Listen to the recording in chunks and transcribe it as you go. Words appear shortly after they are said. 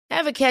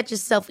Ever catch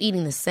yourself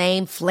eating the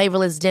same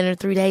flavorless dinner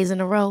 3 days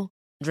in a row?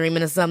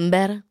 Dreaming of something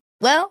better?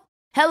 Well,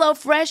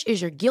 HelloFresh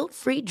is your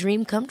guilt-free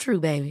dream come true,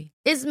 baby.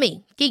 It's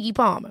me, Keke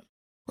Palmer.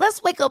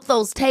 Let's wake up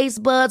those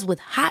taste buds with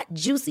hot,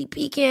 juicy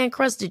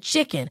pecan-crusted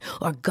chicken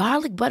or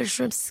garlic butter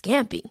shrimp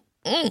scampi.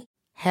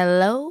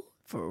 Hello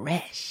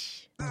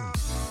Fresh.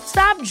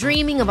 Stop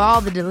dreaming of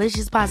all the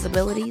delicious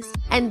possibilities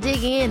and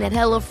dig in at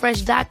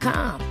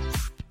HelloFresh.com.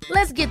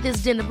 Let's get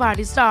this dinner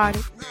party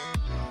started.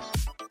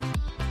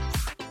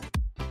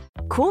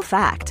 Cool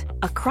fact,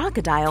 a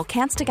crocodile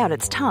can't stick out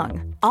its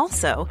tongue.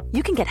 Also,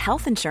 you can get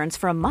health insurance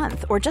for a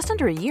month or just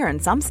under a year in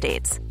some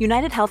states.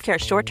 United Healthcare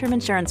short-term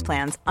insurance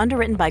plans,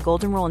 underwritten by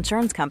Golden Rule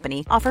Insurance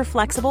Company, offer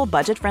flexible,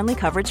 budget-friendly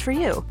coverage for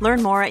you.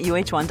 Learn more at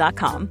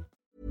UH1.com.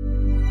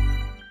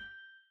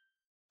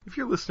 If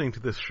you're listening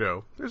to this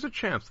show, there's a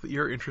chance that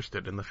you're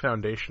interested in the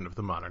foundation of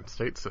the modern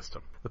state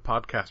system. The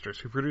podcasters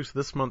who produce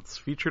this month's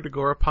featured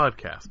Agora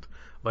podcast,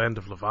 Land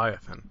of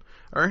Leviathan,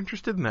 are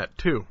interested in that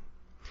too.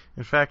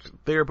 In fact,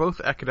 they are both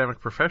academic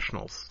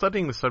professionals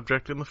studying the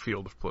subject in the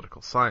field of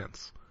political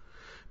science.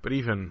 But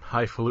even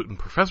highfalutin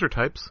professor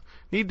types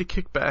need to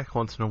kick back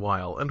once in a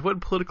while, and when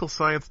political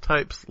science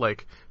types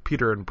like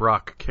Peter and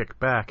Brock kick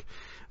back,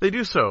 they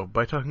do so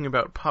by talking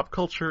about pop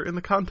culture in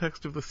the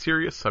context of the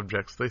serious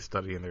subjects they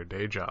study in their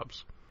day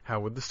jobs. How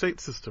would the state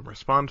system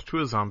respond to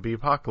a zombie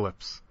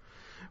apocalypse?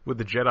 Would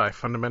the Jedi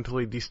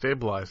fundamentally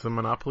destabilize the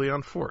monopoly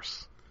on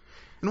force?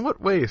 In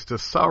what ways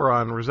does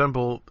Sauron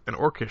resemble an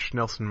orcish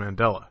Nelson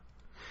Mandela?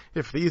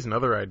 If these and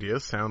other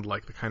ideas sound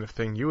like the kind of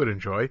thing you would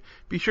enjoy,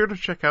 be sure to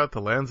check out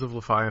the Lands of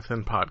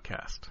Leviathan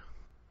podcast.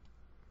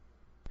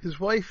 His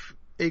wife,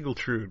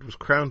 Egeltrude, was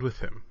crowned with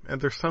him,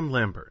 and their son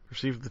Lambert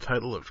received the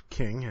title of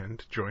king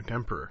and joint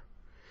emperor.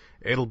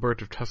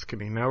 Adalbert of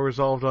Tuscany now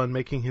resolved on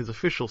making his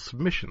official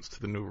submissions to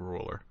the new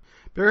ruler.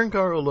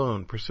 Berengar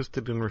alone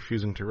persisted in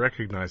refusing to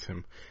recognize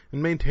him,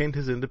 and maintained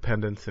his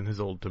independence in his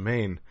old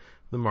domain,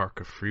 the Mark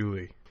of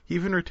Friuli. He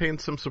even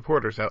retained some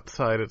supporters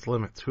outside its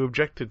limits who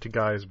objected to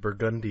Guy's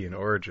Burgundian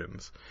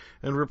origins,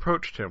 and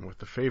reproached him with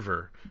the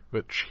favour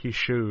which he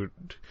showed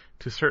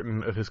to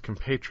certain of his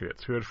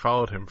compatriots who had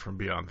followed him from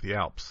beyond the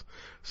Alps,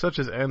 such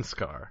as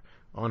Ansgar,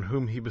 on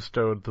whom he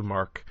bestowed the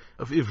Mark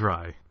of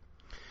Ivry.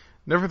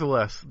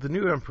 Nevertheless, the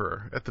new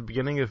emperor, at the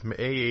beginning of May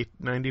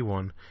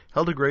 891,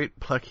 held a great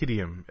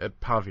placidium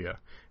at Pavia,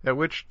 at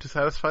which, to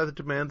satisfy the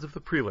demands of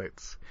the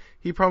prelates,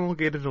 he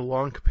promulgated a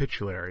long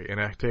capitulary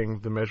enacting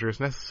the measures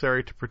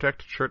necessary to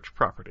protect church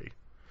property.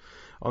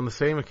 On the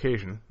same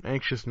occasion,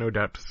 anxious no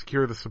doubt to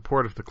secure the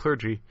support of the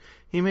clergy,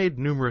 he made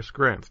numerous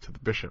grants to the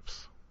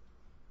bishops.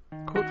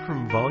 Quote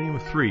from Volume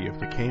 3 of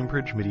the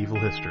Cambridge Medieval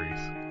Histories.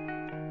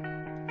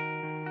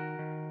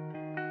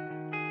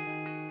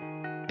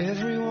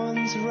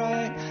 Everyone's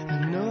right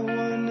and no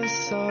one is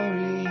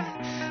sorry.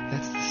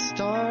 That's the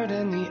start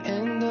and the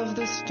end of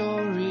the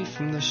story.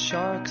 From the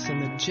sharks and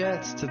the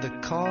jets to the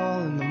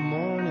call in the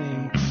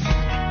morning.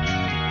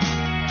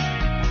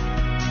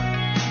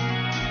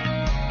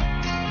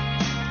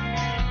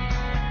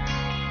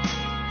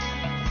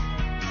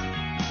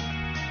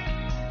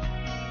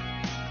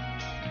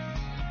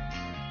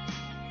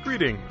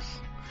 Greetings!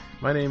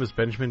 My name is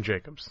Benjamin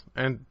Jacobs,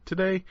 and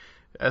today,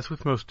 as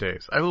with most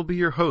days, I will be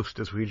your host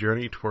as we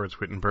journey towards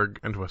Wittenberg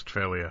and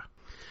Westphalia.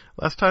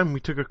 Last time we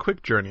took a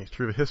quick journey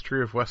through the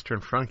history of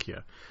Western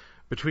Francia,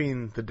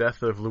 between the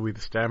death of Louis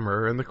the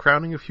Stammerer and the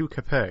crowning of Hugh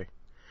Capet.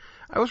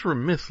 I was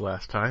remiss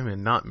last time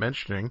in not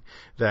mentioning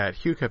that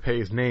Hugh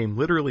Capet's name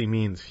literally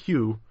means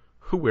Hugh,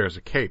 who wears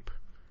a cape.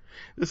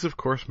 This of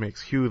course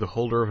makes Hugh the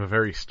holder of a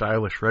very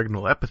stylish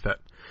regnal epithet,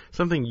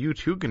 something you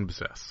too can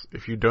possess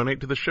if you donate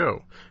to the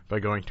show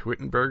by going to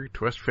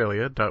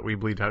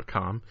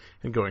wittenberg-westphalia.weebly.com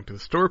and going to the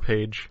store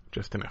page,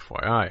 just an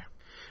FYI.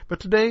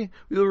 But today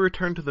we will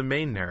return to the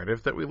main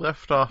narrative that we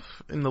left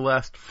off in the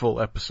last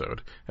full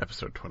episode,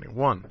 episode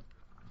 21.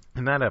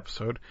 In that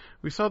episode,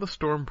 we saw the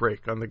storm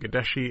break on the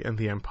Gadeshi and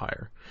the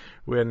Empire,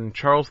 when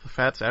Charles the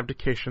Fat's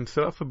abdication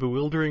set off a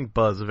bewildering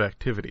buzz of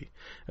activity,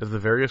 as the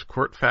various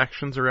court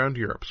factions around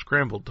Europe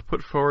scrambled to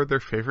put forward their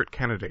favorite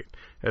candidate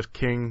as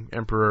king,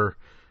 emperor,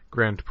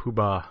 grand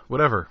poobah,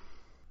 whatever.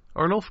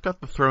 Arnulf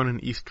got the throne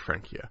in East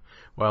Francia,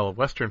 while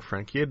Western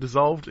Francia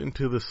dissolved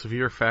into the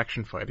severe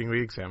faction fighting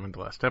we examined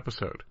last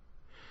episode.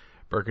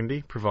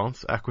 Burgundy,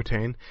 Provence,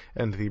 Aquitaine,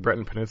 and the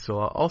Breton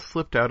Peninsula all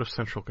slipped out of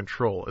central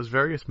control as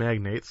various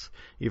magnates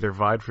either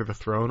vied for the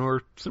throne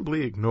or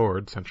simply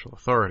ignored central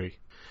authority.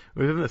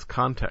 Within this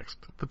context,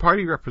 the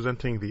party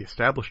representing the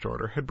established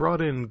order had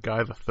brought in Guy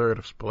III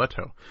of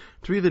Spoleto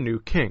to be the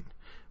new king,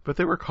 but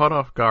they were caught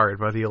off guard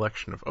by the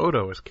election of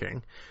Odo as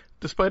king,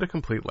 despite a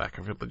complete lack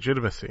of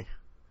legitimacy.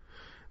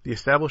 The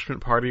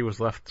establishment party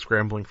was left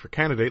scrambling for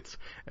candidates,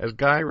 as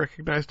Guy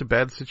recognized a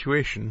bad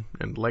situation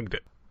and legged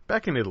it.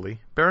 Back in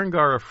Italy,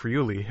 Berengar of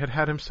Friuli had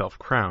had himself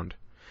crowned,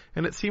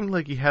 and it seemed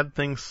like he had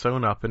things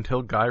sewn up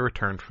until Guy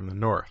returned from the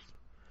north.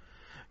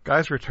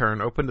 Guy's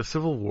return opened a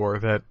civil war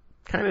that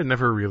kinda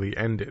never really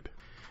ended.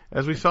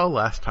 As we saw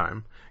last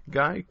time,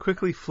 Guy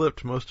quickly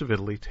flipped most of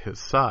Italy to his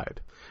side.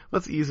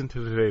 Let's ease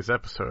into today's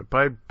episode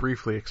by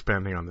briefly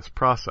expanding on this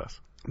process.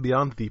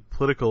 Beyond the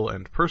political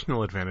and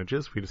personal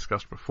advantages we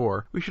discussed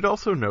before, we should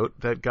also note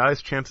that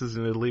Guy's chances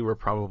in Italy were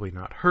probably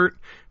not hurt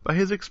by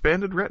his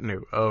expanded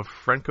retinue of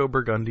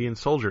Franco-Burgundian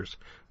soldiers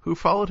who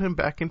followed him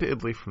back into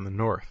Italy from the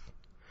north.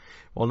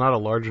 While not a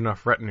large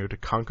enough retinue to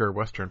conquer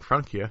western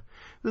Francia,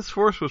 this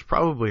force was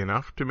probably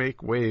enough to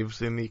make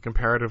waves in the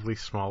comparatively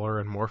smaller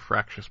and more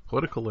fractious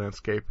political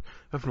landscape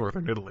of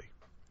northern Italy.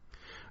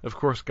 Of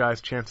course, Guy's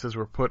chances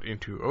were put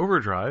into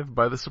overdrive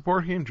by the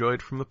support he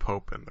enjoyed from the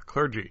Pope and the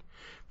clergy,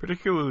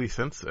 particularly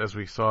since, as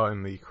we saw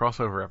in the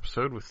crossover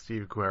episode with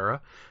Steve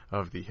Guerra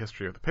of the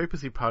History of the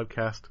Papacy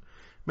podcast,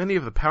 many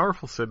of the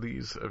powerful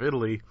cities of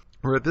Italy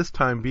were at this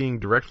time being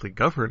directly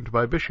governed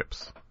by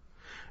bishops.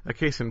 A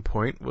case in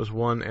point was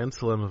one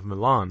Anselm of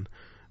Milan,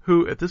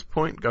 who at this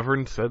point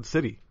governed said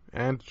city,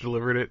 and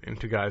delivered it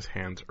into Guy's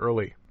hands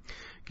early.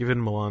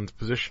 Given Milan's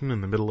position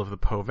in the middle of the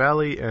Po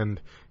Valley,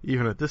 and,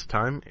 even at this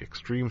time,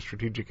 extreme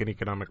strategic and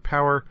economic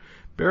power,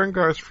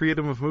 Berengar's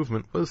freedom of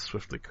movement was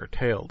swiftly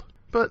curtailed.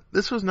 But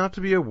this was not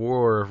to be a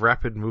war of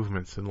rapid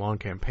movements and long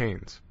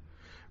campaigns.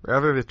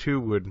 Rather, the two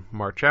would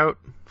march out,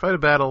 fight a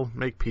battle,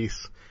 make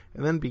peace,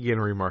 and then begin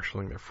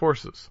remarshalling their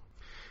forces.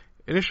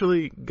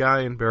 Initially,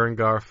 Guy and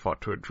Berengar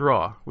fought to a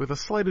draw, with a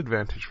slight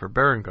advantage for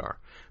Berengar,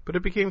 but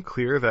it became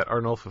clear that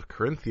Arnulf of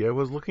Carinthia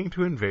was looking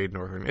to invade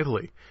northern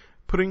Italy,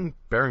 putting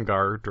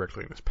Berengar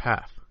directly in his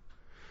path.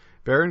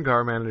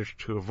 Berengar managed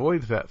to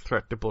avoid that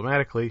threat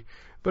diplomatically,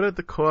 but at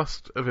the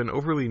cost of an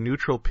overly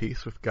neutral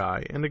peace with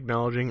Guy and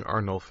acknowledging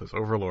Arnulf as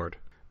overlord.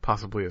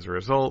 Possibly as a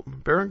result,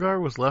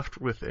 Berengar was left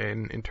with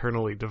an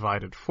internally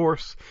divided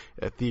force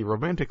at the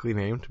romantically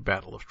named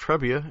Battle of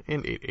Trebia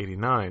in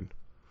 889.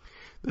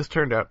 This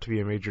turned out to be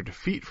a major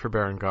defeat for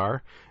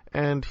Berengar,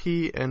 and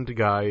he and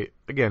Guy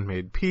again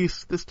made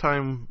peace, this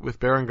time with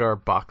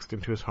Berengar boxed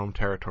into his home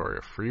territory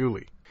of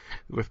Friuli.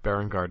 With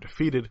Berengar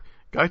defeated,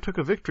 Guy took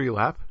a victory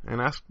lap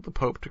and asked the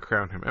Pope to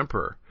crown him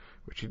emperor,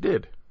 which he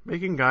did,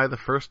 making Guy the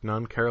first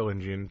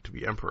non-Carolingian to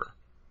be emperor.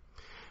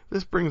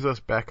 This brings us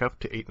back up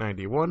to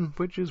 891,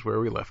 which is where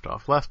we left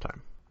off last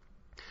time.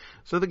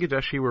 So the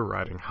Gadeschi were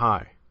riding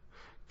high.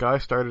 Guy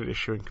started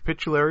issuing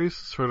capitularies,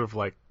 sort of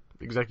like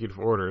executive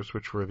orders,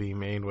 which were the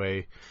main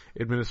way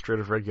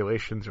administrative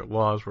regulations or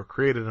laws were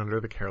created under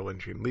the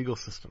Carolingian legal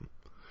system.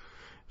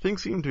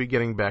 Things seemed to be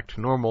getting back to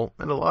normal,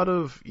 and a lot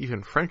of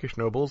even Frankish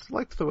nobles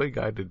liked the way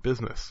Guy did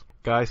business.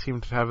 Guy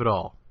seemed to have it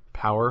all: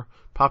 power,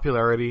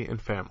 popularity,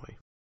 and family.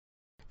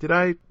 Did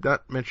I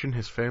not mention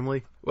his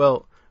family?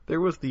 Well,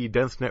 there was the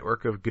dense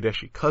network of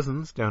Gadeschi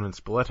cousins down in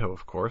Spoleto,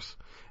 of course,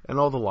 and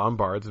all the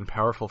Lombards and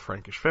powerful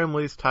Frankish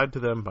families tied to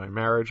them by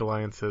marriage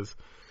alliances,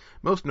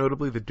 most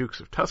notably the Dukes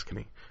of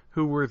Tuscany,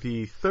 who were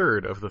the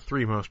third of the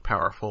three most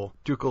powerful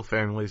ducal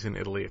families in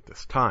Italy at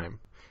this time.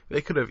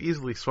 They could have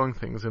easily swung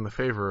things in the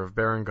favor of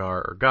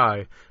Berengar or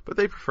Guy, but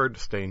they preferred to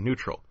stay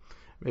neutral,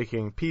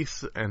 making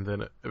peace and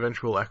then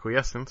eventual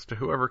acquiescence to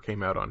whoever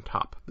came out on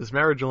top. This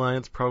marriage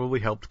alliance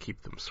probably helped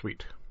keep them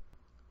sweet.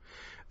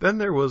 Then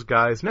there was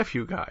Guy's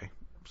nephew Guy,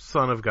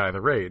 son of Guy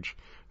the Rage,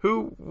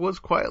 who was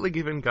quietly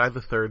given Guy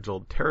III's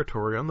old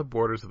territory on the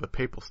borders of the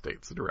Papal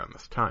States at around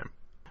this time.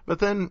 But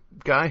then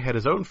Guy had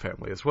his own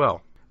family as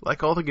well.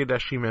 Like all the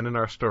Gadeschi men in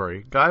our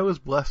story, Guy was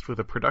blessed with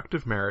a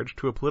productive marriage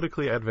to a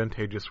politically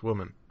advantageous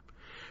woman.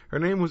 Her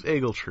name was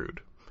Egiltrude,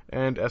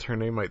 and, as her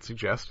name might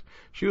suggest,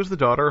 she was the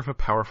daughter of a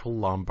powerful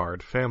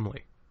Lombard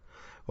family.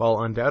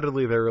 While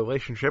undoubtedly their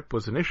relationship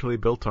was initially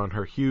built on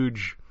her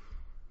huge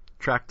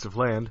tracts of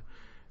land,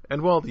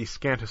 and while the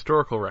scant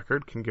historical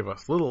record can give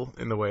us little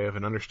in the way of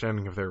an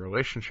understanding of their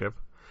relationship,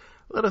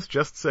 let us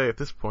just say at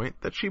this point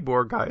that she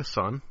bore Guy a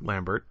son,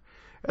 Lambert,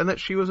 and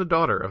that she was a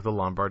daughter of the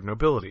Lombard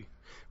nobility,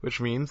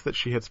 which means that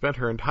she had spent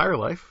her entire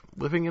life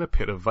living in a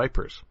pit of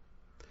vipers.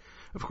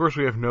 Of course,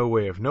 we have no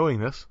way of knowing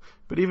this,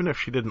 but even if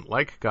she didn't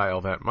like Guy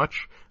all that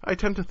much, I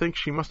tend to think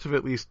she must have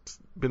at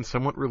least been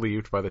somewhat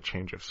relieved by the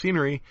change of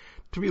scenery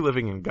to be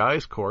living in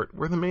Guy's court,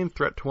 where the main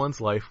threat to one's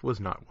life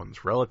was not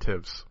one's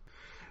relatives.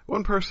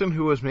 One person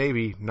who was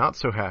maybe not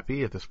so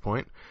happy at this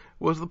point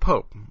was the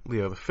Pope,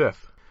 Leo V.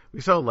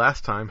 We saw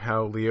last time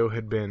how Leo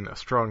had been a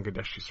strong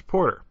Gadeschi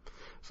supporter,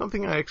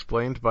 something I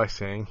explained by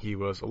saying he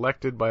was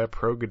elected by a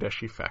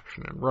pro-Gadeschi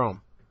faction in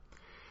Rome.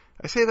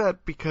 I say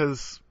that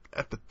because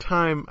at the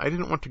time I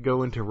didn't want to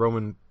go into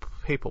Roman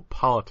papal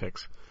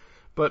politics,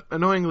 but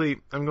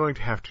annoyingly I'm going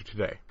to have to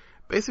today.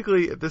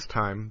 Basically, at this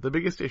time, the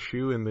biggest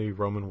issue in the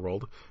Roman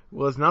world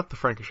was not the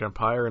Frankish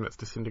Empire and its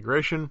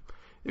disintegration,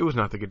 it was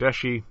not the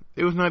Gadeschi,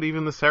 it was not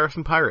even the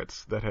Saracen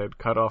pirates that had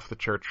cut off the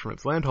church from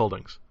its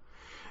landholdings.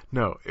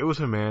 No, it was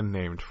a man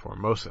named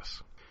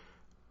Formosus.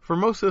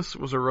 Formosus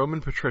was a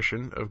Roman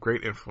patrician of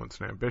great influence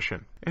and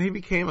ambition, and he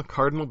became a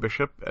cardinal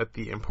bishop at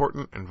the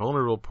important and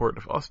vulnerable port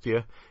of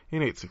Ostia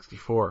in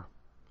 864.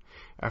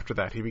 After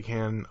that he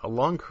began a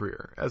long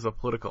career as a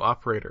political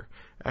operator,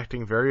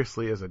 acting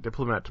variously as a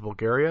diplomat to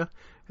Bulgaria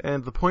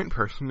and the point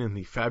person in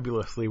the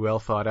fabulously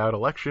well-thought-out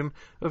election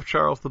of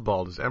Charles the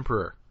Bald as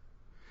emperor.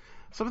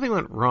 Something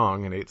went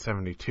wrong in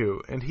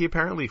 872, and he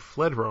apparently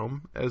fled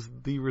Rome as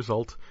the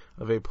result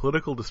of a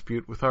political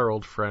dispute with our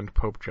old friend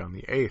Pope John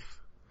VIII.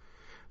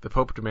 The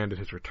Pope demanded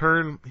his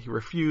return, he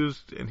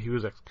refused, and he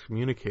was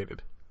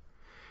excommunicated.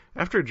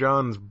 After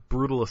John's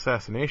brutal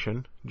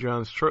assassination,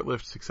 John's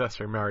short-lived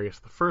successor Marius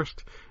I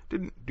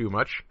didn't do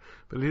much,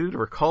 but he did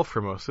recall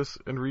Formosus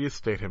and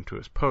reinstate him to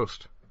his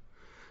post.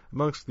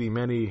 Amongst the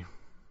many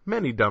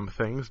dumb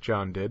things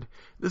John did,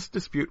 this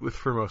dispute with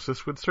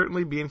Formosus would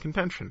certainly be in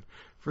contention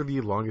for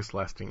the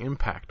longest-lasting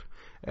impact,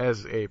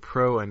 as a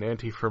pro- and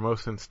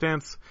anti-Formosan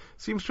stance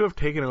seems to have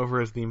taken over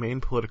as the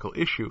main political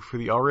issue for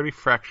the already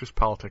fractious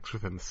politics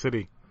within the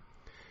city.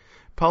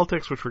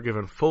 Politics which were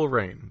given full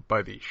rein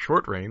by the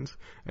short reigns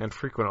and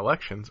frequent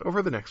elections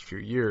over the next few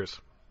years.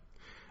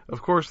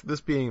 Of course, this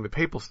being the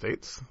Papal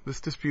States,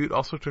 this dispute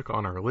also took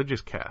on a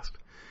religious cast,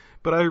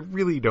 but I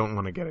really don't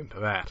want to get into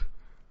that.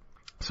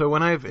 So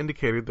when I have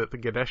indicated that the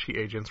Guedeshi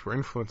agents were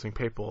influencing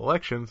papal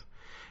elections,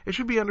 it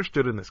should be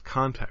understood in this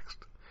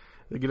context.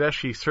 The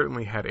Guedeshi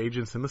certainly had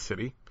agents in the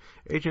city,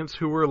 agents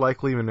who were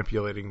likely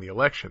manipulating the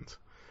elections,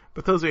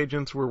 but those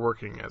agents were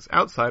working as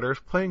outsiders,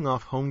 playing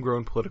off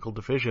homegrown political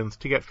divisions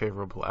to get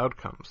favorable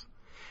outcomes.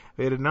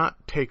 They did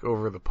not take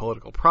over the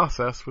political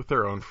process with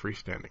their own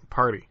freestanding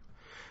party.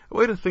 A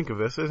way to think of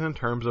this is in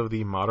terms of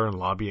the modern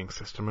lobbying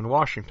system in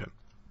Washington.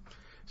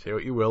 Say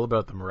what you will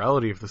about the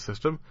morality of the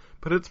system,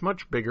 but it's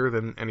much bigger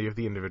than any of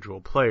the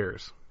individual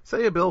players.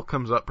 Say a bill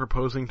comes up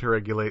proposing to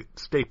regulate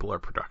stapler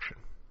production.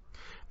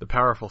 The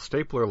powerful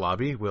stapler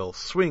lobby will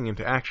swing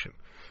into action,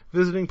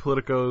 visiting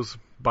politicos,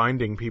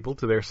 binding people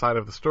to their side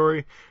of the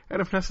story,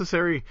 and if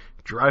necessary,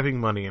 driving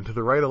money into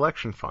the right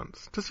election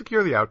funds to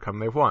secure the outcome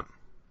they want.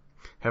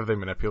 Have they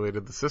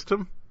manipulated the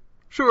system?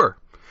 Sure,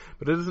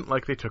 but it isn't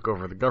like they took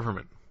over the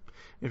government.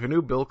 If a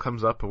new bill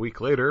comes up a week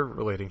later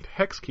relating to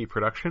hex key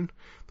production,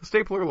 the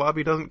stapler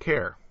lobby doesn't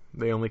care.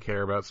 They only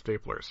care about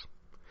staplers.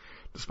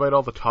 Despite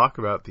all the talk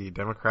about the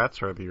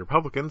Democrats or the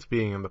Republicans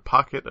being in the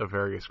pocket of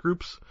various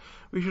groups,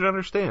 we should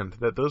understand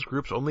that those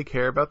groups only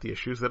care about the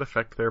issues that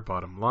affect their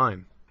bottom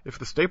line. If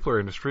the stapler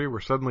industry were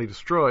suddenly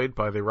destroyed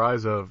by the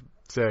rise of,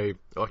 say,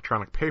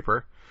 electronic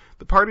paper,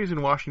 the parties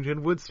in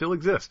Washington would still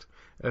exist,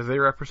 as they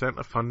represent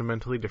a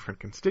fundamentally different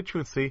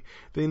constituency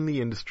than the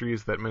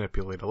industries that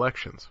manipulate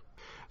elections.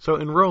 So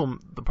in Rome,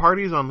 the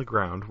parties on the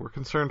ground were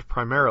concerned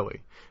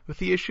primarily with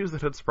the issues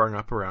that had sprung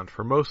up around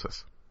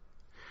Formosus.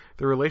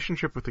 The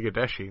relationship with the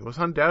Guedeshi was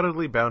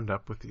undoubtedly bound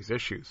up with these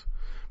issues,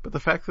 but the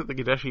fact that the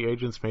Guedeshi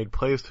agents made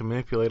plays to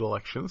manipulate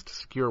elections to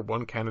secure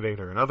one candidate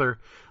or another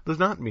does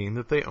not mean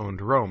that they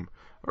owned Rome,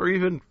 or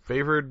even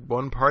favored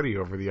one party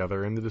over the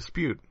other in the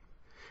dispute.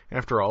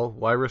 After all,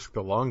 why risk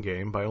the long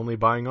game by only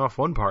buying off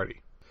one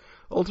party?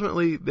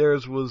 Ultimately,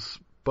 theirs was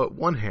but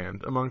one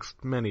hand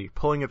amongst many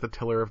pulling at the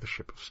tiller of the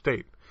ship of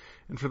state,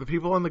 and for the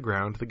people on the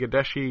ground, the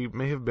Guedeshi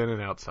may have been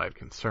an outside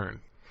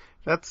concern.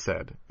 That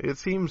said, it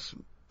seems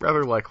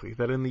rather likely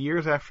that in the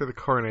years after the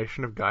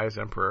coronation of Guy as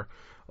emperor,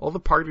 all the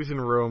parties in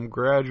Rome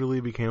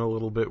gradually became a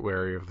little bit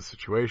wary of the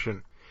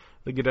situation.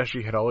 The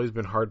Guedeshi had always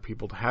been hard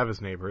people to have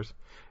as neighbors,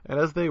 and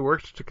as they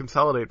worked to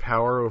consolidate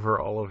power over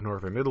all of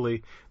northern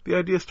Italy, the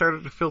idea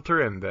started to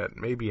filter in that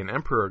maybe an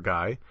Emperor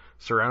Guy,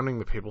 surrounding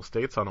the Papal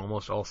States on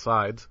almost all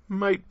sides,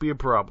 might be a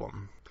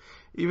problem.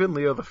 Even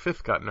Leo V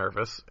got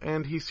nervous,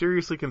 and he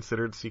seriously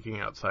considered seeking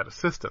outside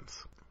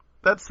assistance.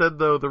 That said,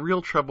 though, the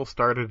real trouble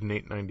started in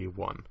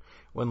 891,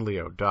 when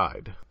Leo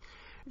died.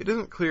 It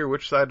isn't clear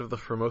which side of the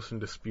Formosan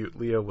dispute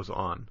Leo was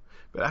on,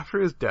 but after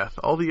his death,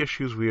 all the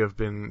issues we have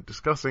been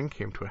discussing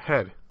came to a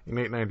head. In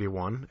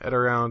 891, at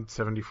around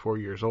 74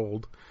 years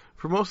old,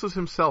 Formosus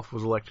himself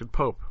was elected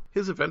pope.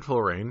 His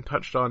eventful reign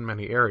touched on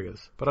many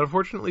areas, but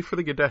unfortunately for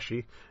the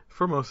Guedeshi,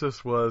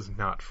 Formosus was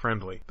not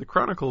friendly. The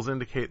chronicles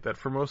indicate that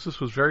Formosus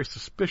was very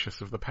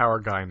suspicious of the power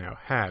Guy now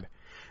had,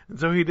 and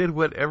so he did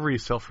what every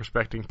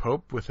self-respecting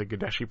pope with a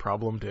Guedeshi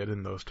problem did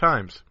in those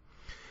times.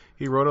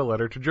 He wrote a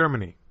letter to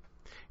Germany.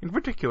 In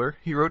particular,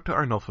 he wrote to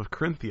Arnulf of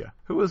Carinthia,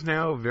 who was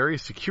now very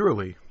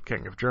securely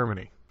king of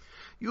Germany.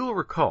 You will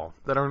recall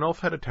that Arnulf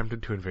had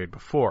attempted to invade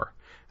before,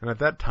 and at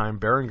that time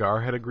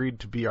Berengar had agreed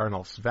to be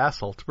Arnulf's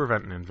vassal to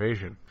prevent an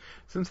invasion.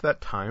 Since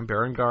that time,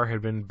 Berengar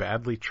had been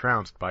badly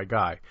trounced by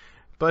Guy,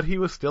 but he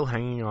was still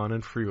hanging on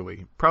in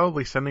Friuli,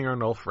 probably sending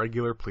Arnulf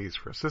regular pleas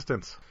for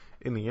assistance.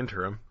 In the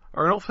interim,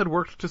 Arnulf had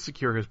worked to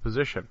secure his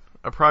position,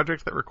 a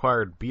project that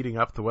required beating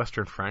up the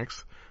Western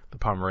Franks, the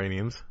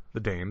Pomeranians, the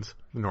Danes,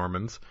 the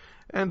Normans,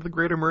 and the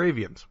Greater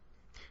Moravians.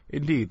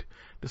 Indeed,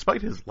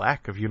 despite his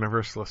lack of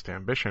universalist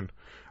ambition,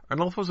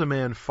 Arnulf was a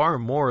man far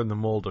more in the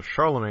mold of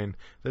Charlemagne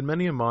than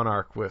many a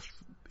monarch with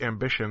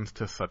ambitions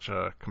to such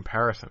a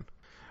comparison.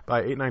 By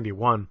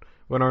 891,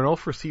 when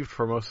Arnulf received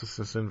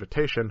Formosus'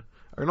 invitation,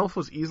 Arnulf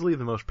was easily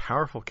the most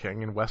powerful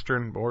king in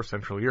Western or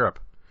Central Europe.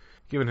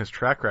 Given his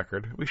track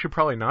record, we should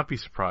probably not be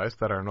surprised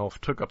that Arnulf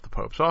took up the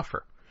Pope's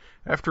offer.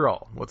 After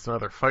all, what's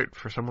another fight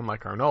for someone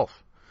like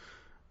Arnulf?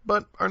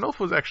 But Arnulf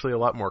was actually a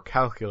lot more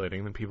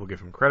calculating than people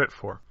give him credit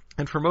for,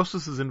 and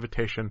Formosus'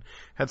 invitation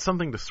had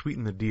something to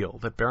sweeten the deal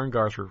that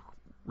Berengar's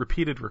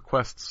repeated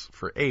requests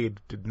for aid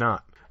did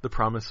not, the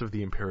promise of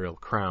the imperial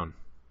crown.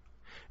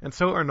 And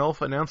so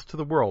Arnulf announced to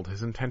the world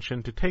his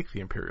intention to take the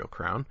imperial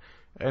crown,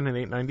 and in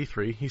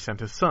 893 he sent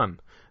his son,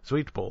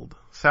 Suitbold,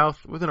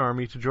 south with an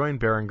army to join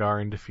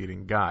Berengar in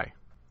defeating Guy.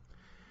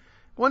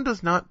 One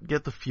does not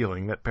get the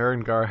feeling that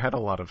Berengar had a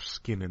lot of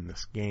skin in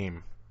this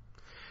game.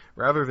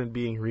 Rather than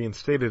being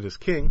reinstated as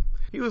king,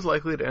 he was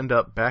likely to end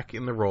up back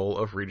in the role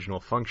of regional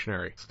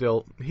functionary.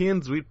 Still, he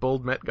and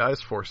Suitbold met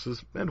Guy's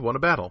forces and won a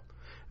battle,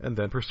 and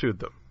then pursued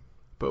them.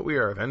 But we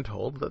are then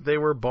told that they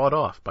were bought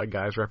off by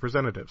Guy's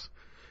representatives,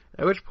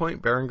 at which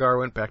point Berengar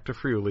went back to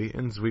Friuli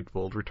and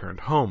Suitbold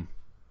returned home.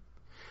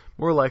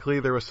 More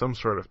likely there was some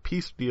sort of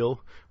peace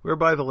deal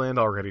whereby the land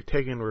already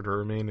taken were to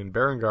remain in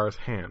Berengar's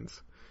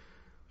hands.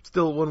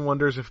 Still, one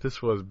wonders if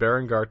this was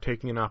Berengar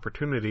taking an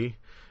opportunity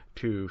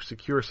to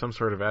secure some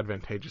sort of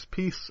advantageous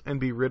peace and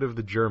be rid of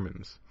the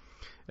Germans,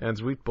 and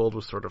Suitbold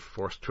was sort of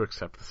forced to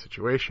accept the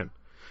situation.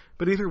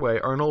 But either way,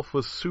 Arnulf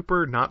was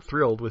super not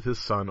thrilled with his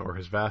son or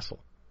his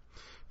vassal,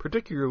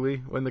 particularly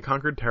when the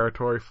conquered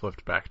territory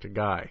flipped back to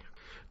Guy.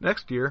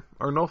 Next year,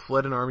 Arnulf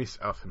led an army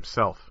south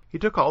himself. He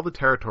took all the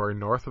territory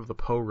north of the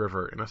Po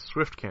River in a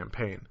swift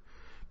campaign,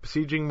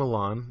 besieging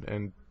Milan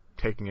and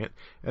taking it,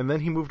 and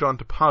then he moved on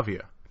to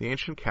Pavia, the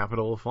ancient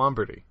capital of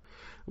Lombardy.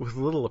 With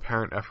little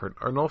apparent effort,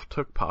 Arnulf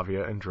took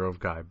Pavia and drove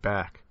Guy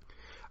back.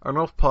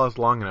 Arnulf paused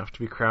long enough to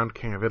be crowned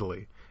king of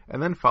Italy,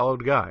 and then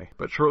followed Guy,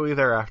 but shortly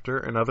thereafter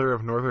another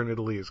of northern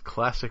Italy's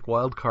classic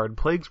wildcard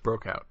plagues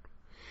broke out.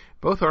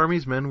 Both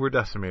armies' men were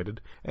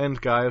decimated,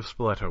 and Guy of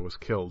Spoleto was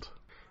killed.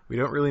 We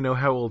don't really know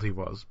how old he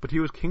was, but he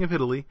was king of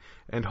Italy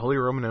and Holy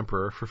Roman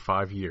Emperor for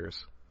 5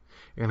 years.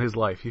 In his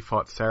life he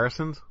fought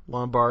Saracens,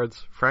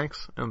 Lombards,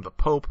 Franks, and the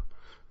Pope,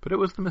 but it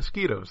was the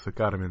mosquitoes that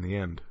got him in the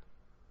end.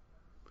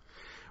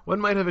 One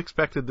might have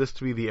expected this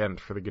to be the end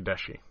for the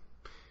Guideschi.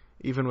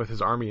 Even with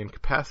his army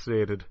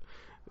incapacitated,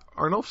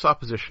 Arnulf's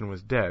opposition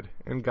was dead,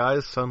 and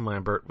Guy's son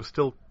Lambert was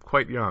still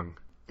quite young.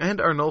 And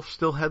Arnulf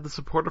still had the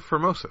support of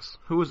Formosus,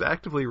 who was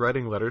actively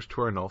writing letters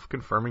to Arnulf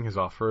confirming his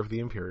offer of the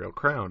imperial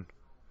crown.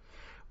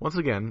 Once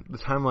again, the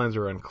timelines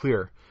are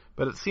unclear,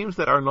 but it seems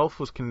that Arnulf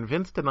was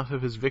convinced enough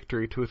of his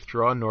victory to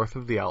withdraw north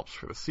of the Alps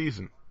for the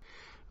season.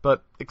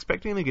 But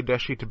expecting the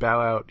Guideschi to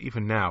bow out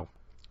even now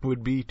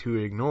would be to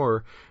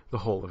ignore the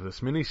whole of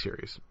this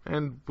miniseries,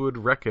 and would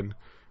reckon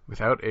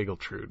without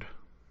Egiltrud.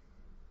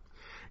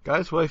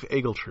 Guy's wife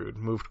Egiltrud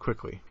moved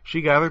quickly.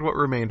 She gathered what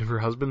remained of her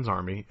husband's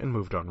army and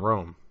moved on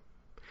Rome.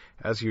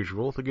 As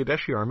usual, the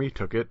Guideschi army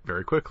took it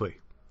very quickly.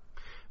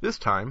 This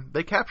time,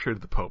 they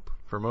captured the Pope,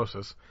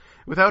 Formosus,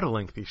 without a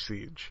lengthy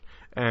siege,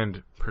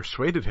 and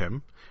persuaded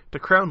him to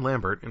crown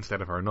Lambert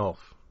instead of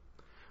Arnulf.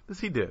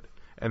 This he did,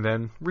 and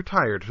then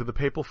retired to the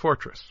papal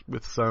fortress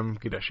with some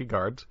Guideschi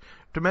guards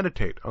to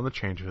meditate on the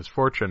change of his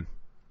fortune.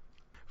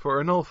 For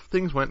Arnulf,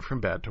 things went from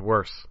bad to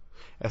worse.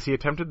 As he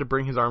attempted to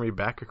bring his army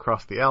back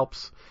across the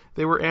Alps,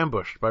 they were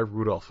ambushed by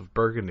Rudolf of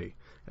Burgundy,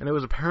 and it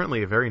was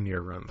apparently a very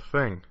near-run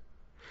thing.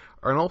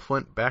 Arnulf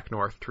went back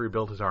north to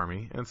rebuild his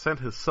army, and sent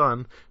his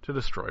son to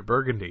destroy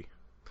Burgundy.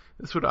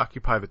 This would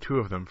occupy the two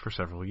of them for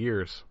several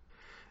years.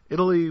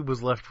 Italy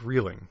was left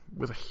reeling,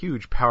 with a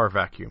huge power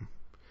vacuum.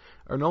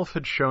 Arnulf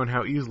had shown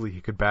how easily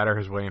he could batter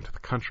his way into the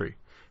country,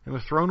 and the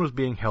throne was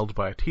being held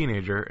by a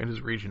teenager and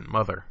his regent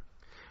mother.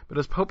 But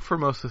as Pope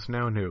Formosus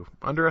now knew,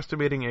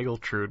 underestimating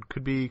Egiltrud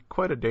could be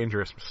quite a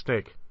dangerous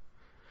mistake.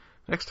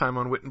 Next time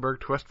on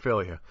Wittenberg to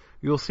Westphalia,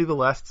 you will see the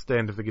last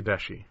stand of the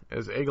Guideschi,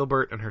 as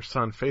Agilbert and her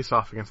son face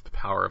off against the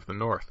power of the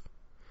north.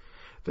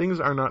 Things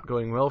are not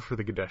going well for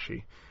the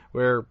Guideschi,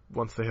 where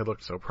once they had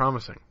looked so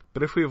promising.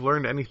 But if we have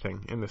learned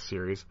anything in this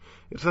series,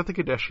 it's that the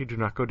Guideschi do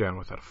not go down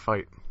without a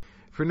fight.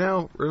 For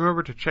now,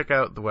 remember to check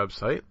out the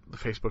website, the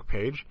Facebook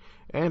page,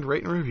 and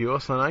rate and review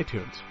us on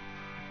iTunes.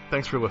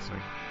 Thanks for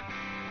listening.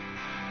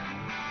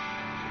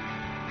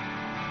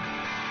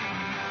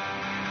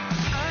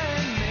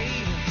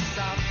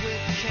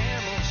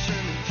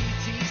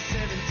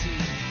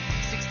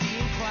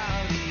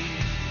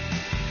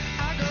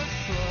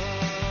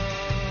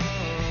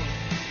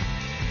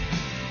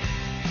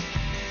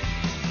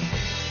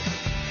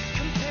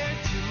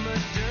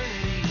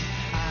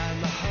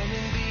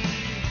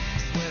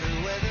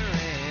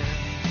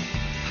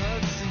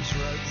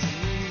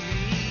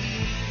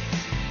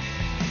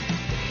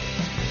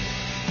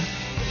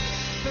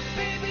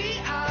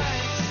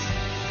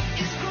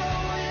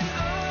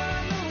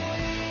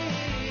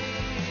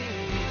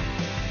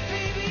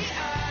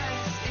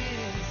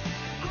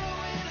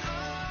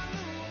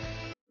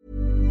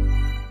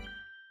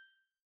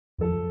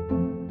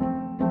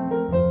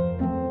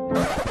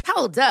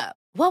 Hold up.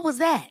 What was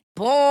that?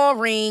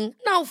 Boring.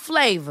 No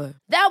flavor.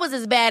 That was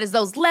as bad as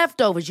those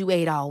leftovers you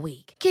ate all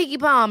week. Keke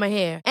Palmer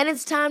here. And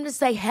it's time to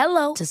say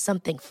hello to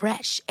something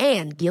fresh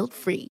and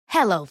guilt-free.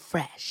 Hello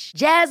Fresh.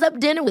 Jazz up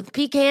dinner with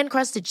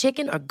pecan-crusted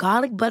chicken or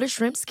garlic butter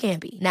shrimp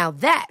scampi. Now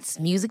that's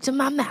music to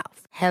my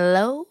mouth.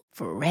 Hello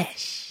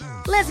Fresh.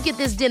 Let's get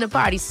this dinner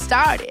party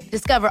started.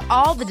 Discover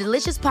all the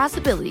delicious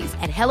possibilities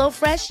at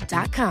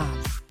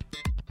HelloFresh.com.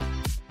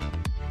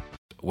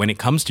 When it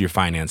comes to your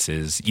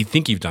finances, you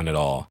think you've done it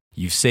all.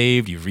 You've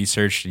saved, you've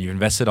researched, and you've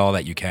invested all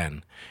that you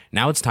can.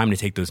 Now it's time to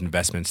take those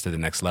investments to the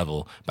next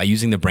level by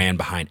using the brand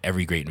behind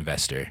every great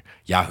investor,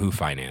 Yahoo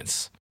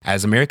Finance.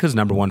 As America's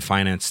 #1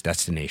 finance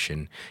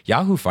destination,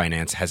 Yahoo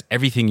Finance has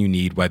everything you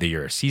need, whether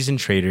you're a seasoned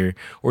trader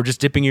or just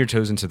dipping your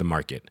toes into the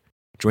market.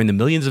 Join the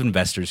millions of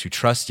investors who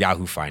trust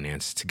Yahoo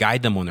Finance to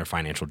guide them on their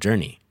financial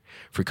journey.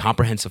 For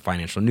comprehensive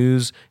financial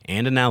news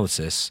and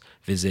analysis,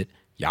 visit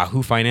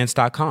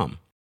yahoofinance.com,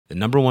 the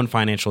 #1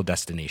 financial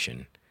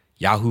destination,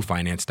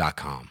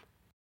 yahoofinance.com.